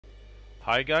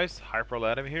Hi guys,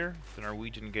 hyperLativ here, the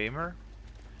Norwegian gamer,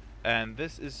 and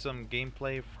this is some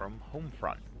gameplay from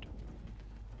Homefront.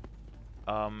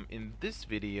 In this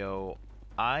video,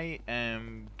 I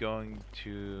am going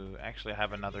to actually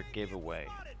have another giveaway.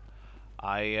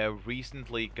 I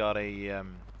recently got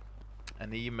an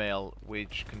email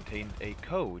which contained a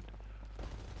code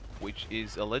which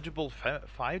is eligible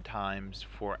 5 times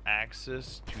for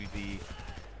access to the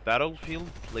Battlefield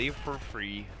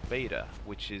Play4Free beta,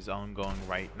 which is ongoing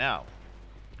right now.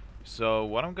 So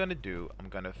what I'm gonna do, I'm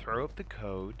gonna throw up the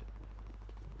code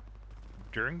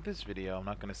during this video. I'm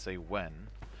not gonna say when,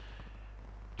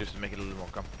 just to make it a little more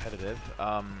competitive.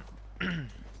 I'm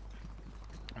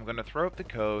gonna throw up the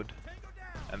code,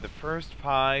 and the first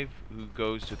 5 who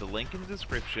goes to the link in the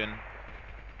description,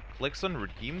 clicks on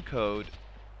redeem code,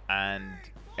 and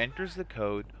enters the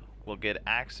code will get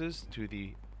access to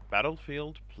the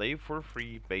Battlefield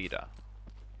Play4Free beta.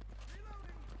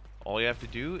 All you have to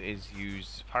do is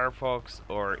use Firefox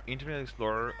or Internet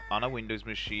Explorer on a Windows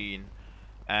machine,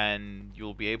 and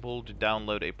you'll be able to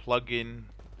download a plugin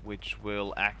which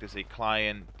will act as a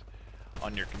client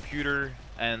on your computer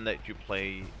and let you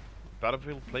play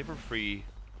Battlefield Play4Free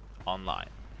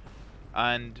online.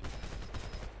 And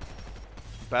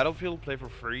Battlefield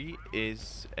Play4Free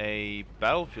is a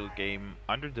Battlefield game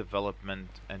under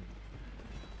development and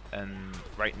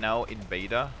right now in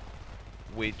beta,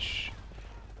 which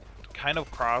kind of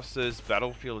crosses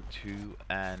Battlefield 2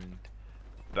 and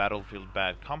Battlefield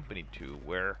Bad Company 2,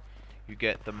 where you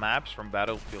get the maps from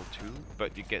Battlefield 2,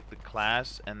 but you get the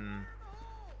class and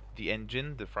the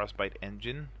engine, the Frostbite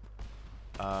engine,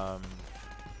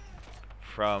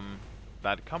 from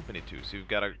Bad Company 2. So you've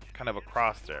got a kind of a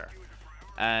cross there.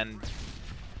 And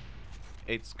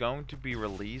it's going to be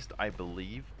released, I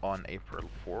believe, on April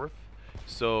 4th.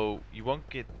 So you won't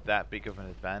get that big of an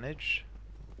advantage,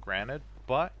 granted,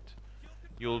 but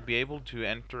you'll be able to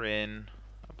enter in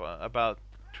about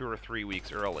 2 or 3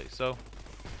 weeks early. So,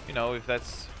 you know, if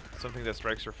that's something that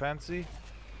strikes your fancy,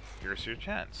 here's your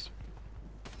chance.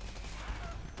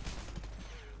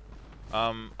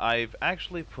 I've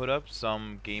actually put up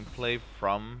some gameplay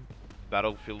from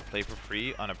Battlefield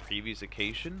Play4Free on a previous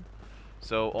occasion.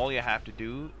 So all you have to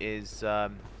do is go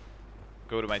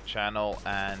to my channel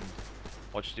and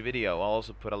watch the video. I'll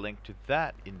also put a link to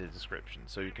that in the description,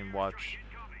 so you can watch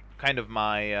kind of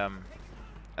my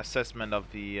assessment of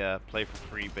the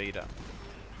Play4Free beta.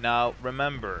 Now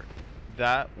remember,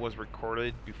 that was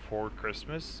recorded before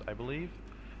Christmas, I believe,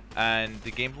 and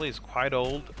the gameplay is quite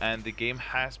old, and the game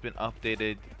has been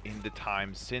updated in the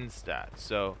time since that.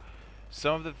 So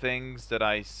some of the things that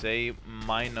I say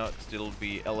might not still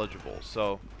be eligible.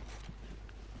 So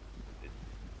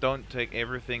don't take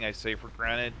everything I say for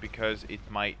granted, because it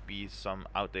might be some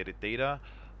outdated data,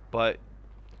 but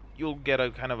you'll get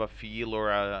a kind of a feel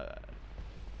or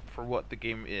for what the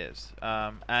game is.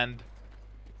 And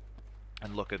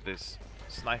look at this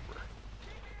sniper.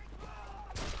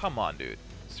 Come on, dude.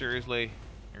 Seriously?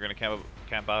 You're gonna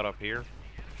camp out up here?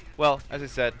 Well, as I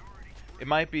said, it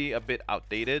might be a bit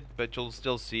outdated, but you'll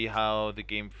still see how the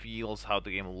game feels, how the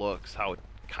game looks, how it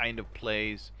kind of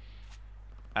plays,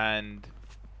 and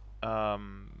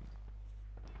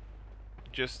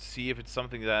just see if it's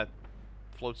something that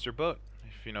floats your boat,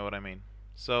 if you know what I mean.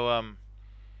 So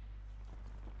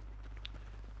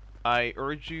I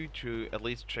urge you to at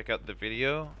least check out the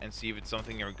video and see if it's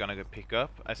something you're gonna pick up.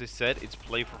 As I said, it's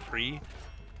Play4Free,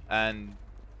 and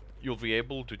you'll be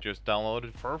able to just download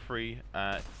it for free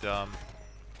at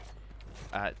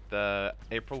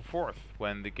April 4th,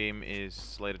 when the game is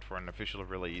slated for an official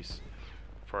release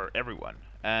for everyone.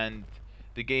 And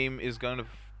the game is going to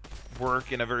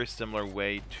work in a very similar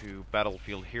way to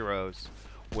Battlefield Heroes,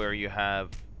 where you have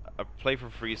a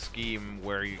Play4Free scheme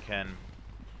where you can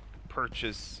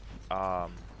purchase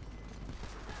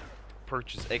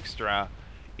extra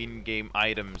in-game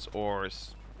items, or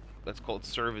let's call it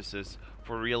services,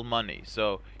 for real money.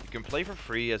 So you can play for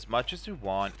free as much as you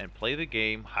want and play the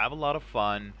game, have a lot of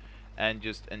fun, and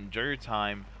just enjoy your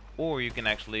time, or you can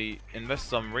actually invest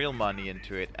some real money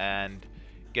into it and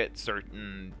get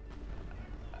certain,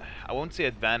 I won't say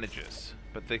advantages,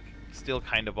 but they still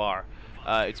kind of are.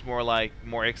 It's more like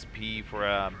more XP for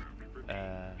a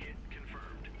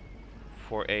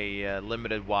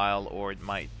limited while, or it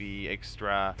might be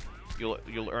extra.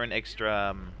 You'll earn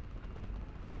extra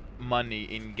money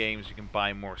in games. You can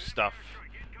buy more stuff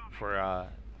for a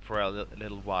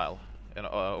little while,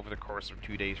 over the course of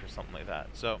 2 days or something like that.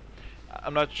 So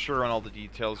I'm not sure on all the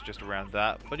details just around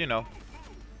that, but you know,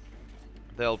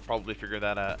 they'll probably figure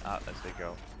that out as they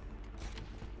go.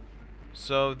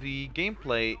 So the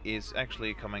gameplay is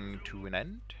actually coming to an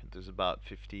end. There's about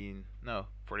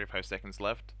 45 seconds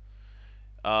left.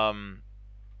 Um,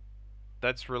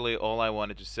 that's really all I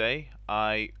wanted to say.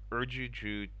 I urge you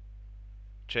to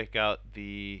check out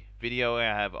the video I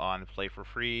have on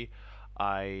Play4Free.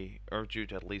 I urge you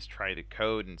to at least try the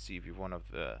code and see if you're one of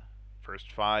the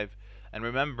first 5. And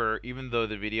remember, even though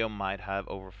the video might have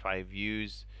over 5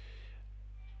 views,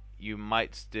 you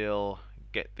might still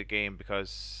get the game,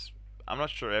 because I'm not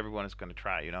sure everyone is going to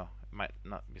try, you know. It might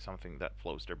not be something that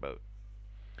floats their boat.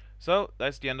 So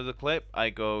that's the end of the clip.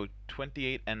 I go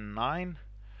 28 and 9.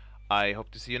 I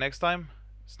hope to see you next time.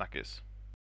 Snackis.